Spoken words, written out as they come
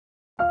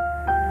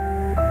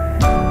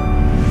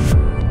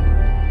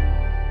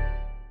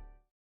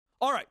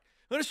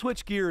going to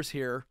switch gears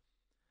here.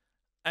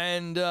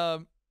 And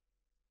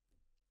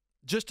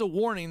just a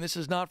warning, this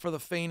is not for the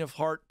faint of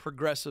heart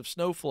progressive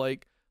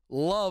snowflake.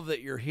 Love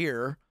that you're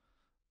here.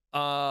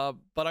 But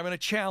I'm going to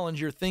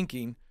challenge your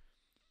thinking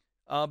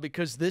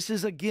because this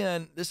is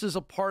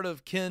a part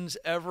of Ken's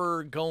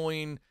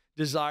ever-going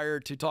desire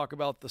to talk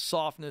about the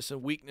softness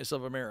and weakness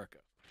of America.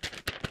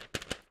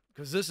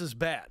 Because this is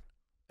bad,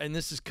 and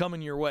this is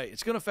coming your way.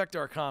 It's going to affect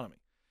our economy.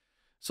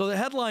 So the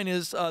headline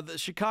is, the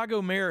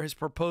Chicago mayor has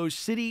proposed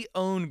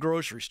city-owned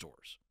grocery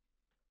stores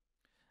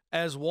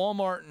as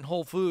Walmart and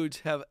Whole Foods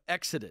have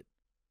exited.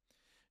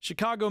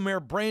 Chicago Mayor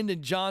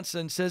Brandon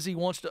Johnson says he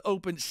wants to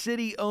open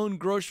city-owned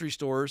grocery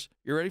stores,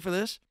 you ready for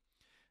this,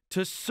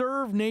 to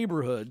serve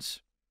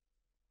neighborhoods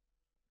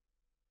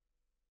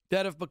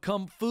that have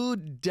become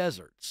food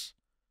deserts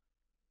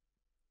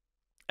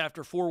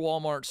after 4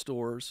 Walmart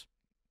stores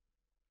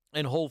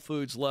and Whole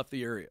Foods left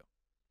the area.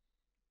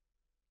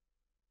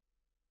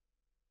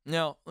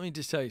 Now, let me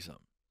just tell you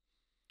something.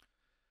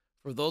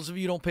 For those of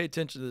you who don't pay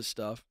attention to this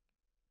stuff,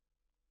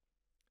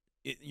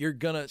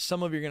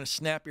 some of you are gonna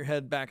snap your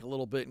head back a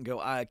little bit and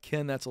go,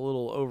 Ken, that's a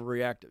little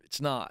overreactive.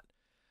 It's not.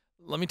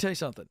 Let me tell you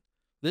something.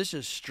 This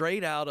is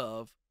straight out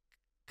of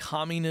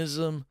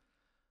communism.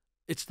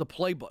 It's the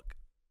playbook.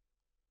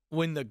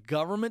 When the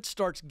government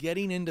starts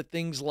getting into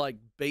things like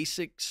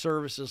basic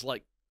services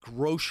like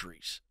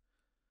groceries,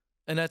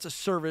 and that's a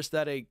service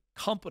that a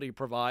company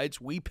provides,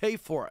 we pay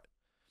for it.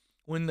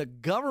 When the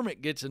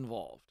government gets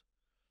involved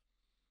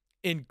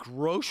in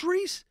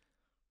groceries,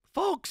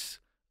 folks,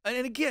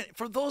 and again,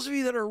 for those of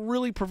you that are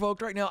really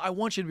provoked right now, I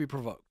want you to be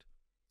provoked.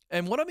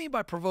 And what I mean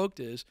by provoked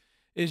is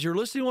you're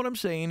listening to what I'm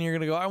saying, and you're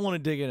going to go, I want to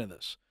dig into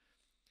this.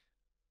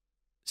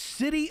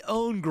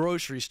 City-owned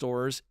grocery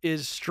stores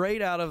is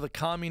straight out of the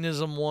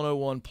Communism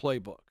 101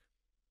 playbook.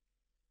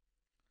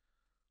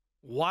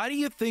 Why do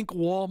you think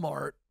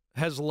Walmart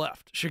has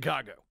left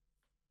Chicago?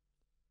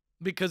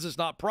 Because it's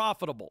not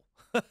profitable.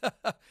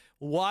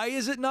 Why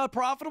is it not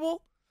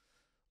profitable?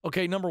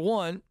 Okay, number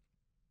one,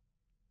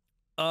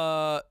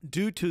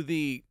 due to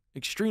the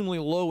extremely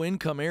low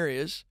income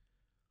areas,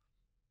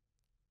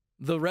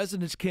 the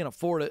residents can't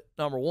afford it,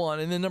 number one.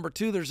 And then number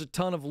two, there's a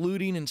ton of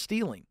looting and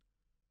stealing.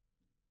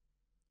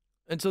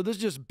 And so this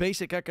is just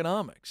basic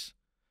economics.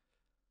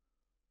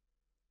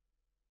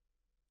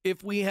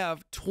 If we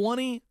have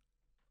 20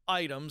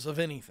 items of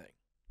anything,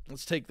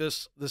 let's take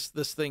this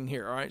thing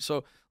here, all right?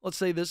 So let's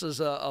say this is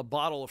a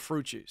bottle of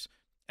fruit juice,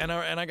 and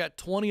I got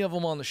 20 of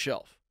them on the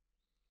shelf,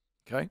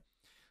 okay?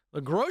 The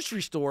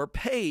grocery store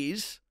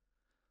pays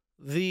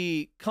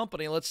the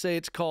company, let's say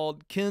it's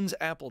called Ken's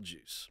Apple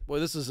Juice. Boy,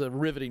 this is a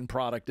riveting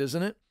product,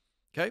 isn't it?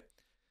 Okay?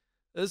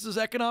 This is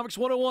Economics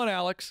 101,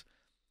 Alex.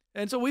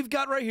 And so we've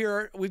got right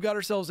here, we've got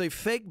ourselves a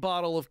fake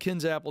bottle of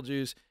Ken's Apple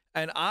Juice,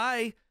 and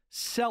I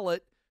sell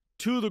it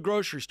to the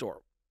grocery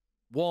store,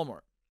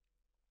 Walmart.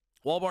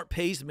 Walmart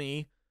pays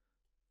me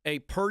a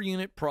per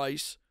unit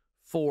price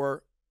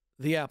for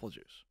the apple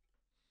juice.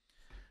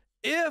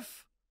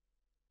 If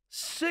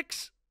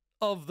 6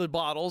 of the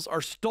bottles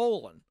are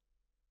stolen,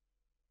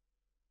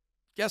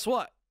 guess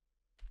what?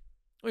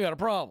 We got a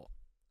problem.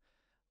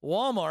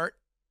 Walmart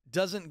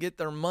doesn't get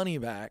their money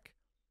back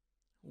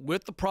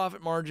with the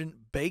profit margin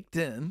baked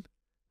in,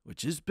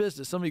 which is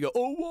business. Somebody go,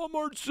 oh,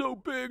 Walmart's so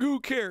big, who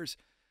cares?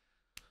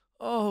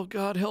 Oh,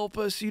 God help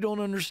us. You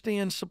don't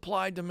understand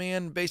supply,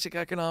 demand, basic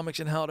economics,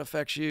 and how it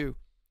affects you.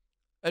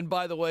 And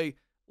by the way,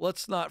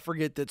 let's not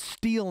forget that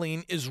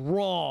stealing is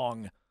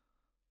wrong.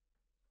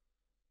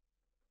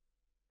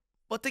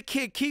 But they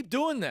can't keep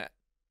doing that.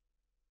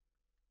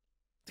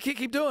 They can't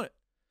keep doing it.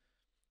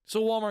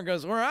 So Walmart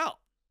goes, we're out.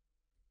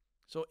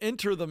 So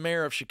enter the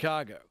mayor of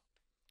Chicago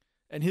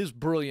and his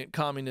brilliant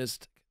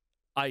communist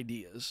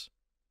ideas.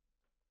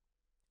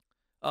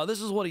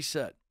 This is what he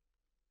said.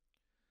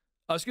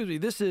 Excuse me.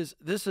 This is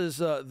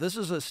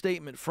a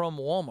statement from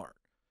Walmart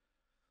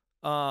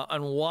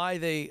on why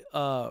they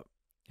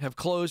have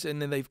closed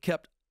and then they've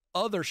kept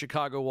other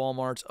Chicago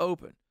Walmarts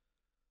open.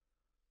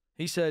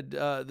 He said,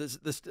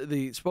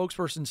 the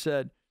spokesperson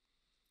said,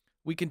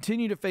 we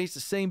continue to face the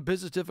same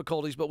business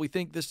difficulties, but we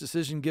think this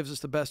decision gives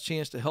us the best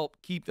chance to help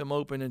keep them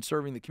open and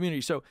serving the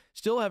community. So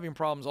still having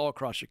problems all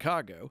across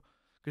Chicago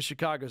because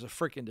Chicago's a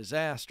freaking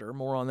disaster.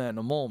 More on that in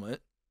a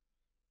moment.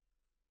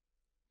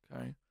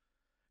 Okay.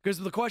 Because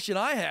the question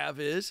I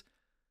have is,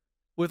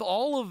 with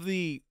all of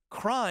the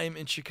crime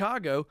in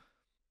Chicago,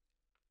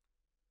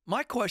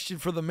 my question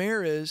for the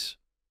mayor is,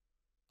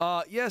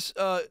 yes,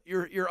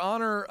 Your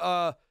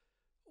Honor,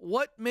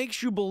 what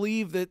makes you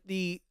believe that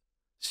the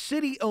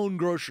city-owned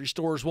grocery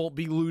stores won't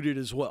be looted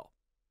as well?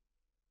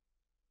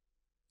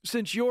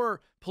 Since your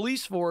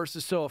police force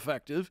is so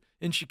effective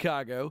in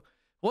Chicago,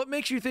 what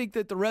makes you think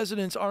that the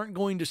residents aren't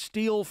going to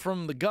steal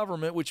from the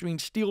government, which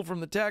means steal from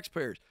the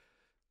taxpayers?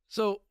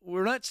 So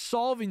we're not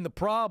solving the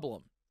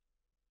problem.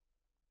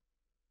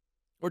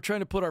 We're trying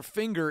to put our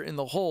finger in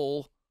the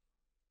hole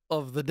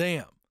of the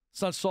dam.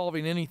 It's not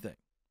solving anything.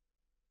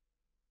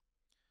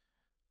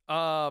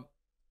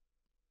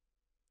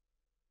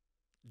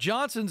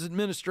 Johnson's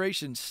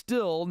administration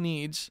still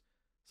needs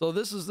So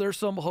there's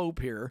some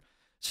hope here.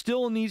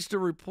 Still needs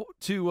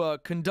to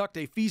conduct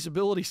a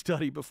feasibility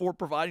study before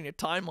providing a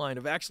timeline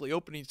of actually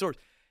opening stores.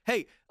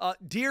 Hey,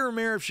 dear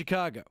Mayor of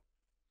Chicago,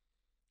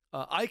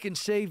 I can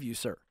save you,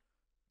 sir,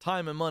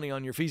 time and money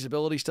on your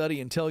feasibility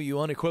study and tell you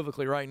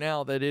unequivocally right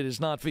now that it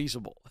is not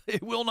feasible.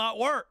 It will not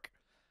work.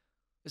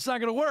 It's not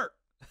going to work.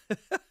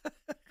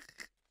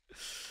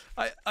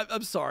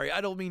 I'm sorry. I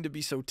don't mean to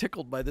be so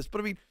tickled by this,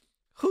 but I mean,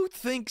 who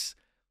thinks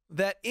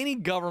that any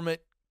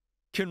government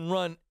can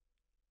run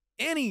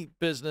any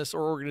business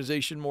or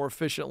organization more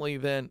efficiently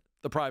than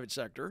the private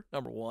sector?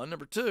 Number one.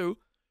 Number two,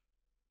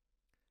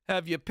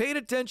 have you paid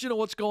attention to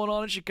what's going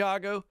on in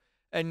Chicago?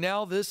 And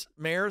now this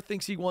mayor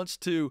thinks he wants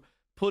to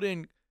put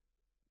in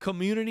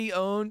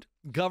community-owned,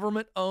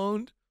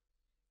 government-owned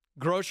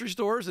grocery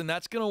stores, and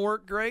that's going to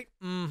work great?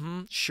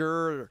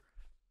 Sure.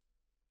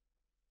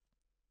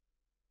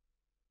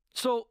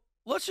 So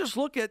let's just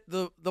look at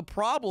the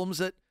problems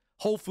that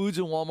Whole Foods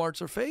and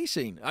Walmarts are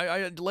facing.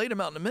 I laid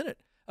them out in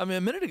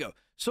a minute ago.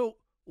 So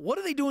what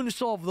are they doing to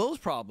solve those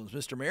problems,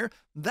 Mr. Mayor?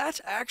 That's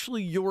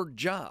actually your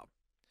job.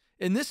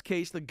 In this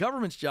case, the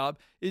government's job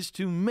is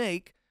to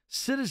make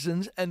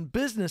citizens and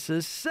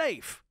businesses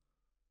safe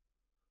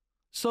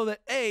so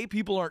that A,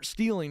 people aren't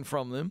stealing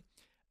from them,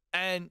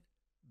 and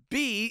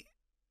B,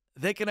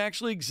 they can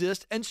actually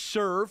exist and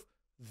serve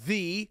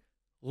the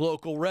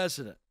local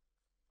resident.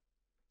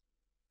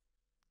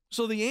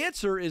 So the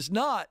answer is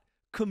not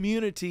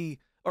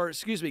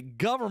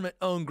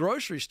government-owned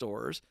grocery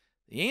stores.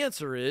 The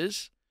answer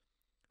is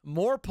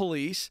more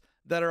police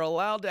that are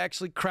allowed to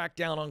actually crack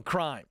down on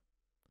crime.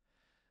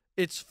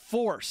 It's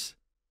force,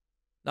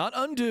 not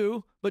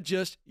undo, but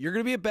just you're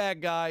going to be a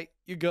bad guy,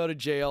 you go to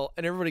jail,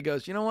 and everybody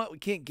goes, you know what, we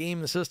can't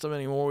game the system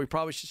anymore. We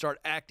probably should start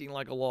acting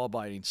like a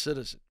law-abiding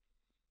citizen.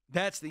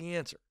 That's the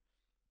answer.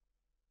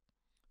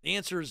 The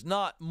answer is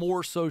not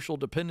more social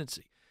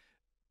dependency.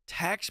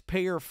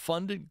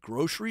 Taxpayer-funded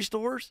grocery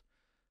stores?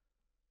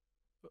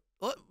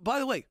 By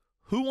the way,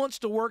 who wants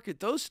to work at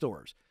those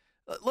stores?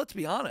 Let's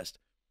be honest.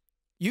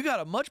 You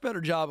got a much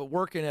better job at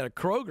working at a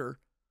Kroger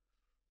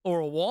or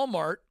a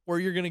Walmart where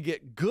you're going to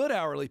get good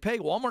hourly pay.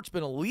 Walmart's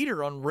been a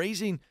leader on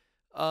raising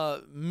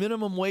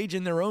minimum wage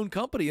in their own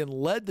company and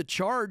led the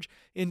charge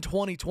in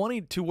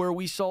 2020 to where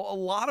we saw a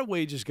lot of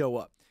wages go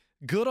up.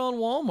 Good on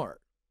Walmart.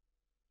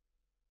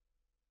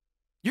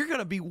 You're going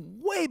to be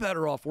way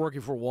better off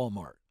working for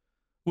Walmart.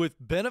 With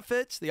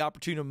benefits, the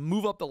opportunity to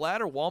move up the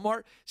ladder,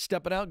 Walmart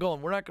stepping out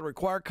going, we're not going to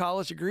require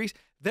college degrees.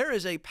 There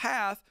is a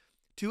path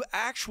to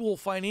actual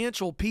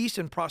financial peace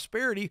and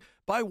prosperity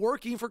by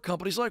working for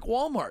companies like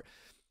Walmart.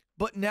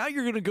 But now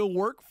you're going to go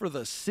work for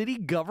the city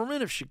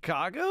government of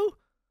Chicago?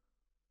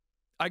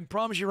 I can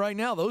promise you right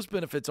now, those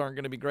benefits aren't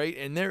going to be great,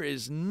 and there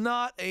is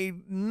not a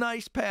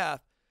nice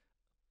path.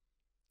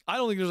 I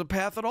don't think there's a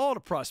path at all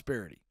to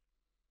prosperity.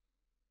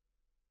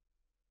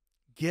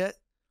 Get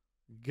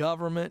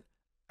government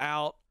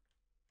out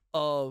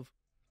of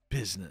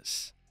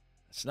business.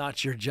 It's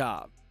not your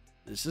job.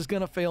 This is going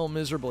to fail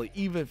miserably,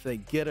 even if they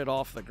get it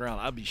off the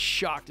ground. I'd be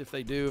shocked if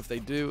they do. If they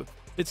do,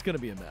 it's going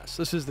to be a mess.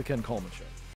 This is the Ken Coleman Show.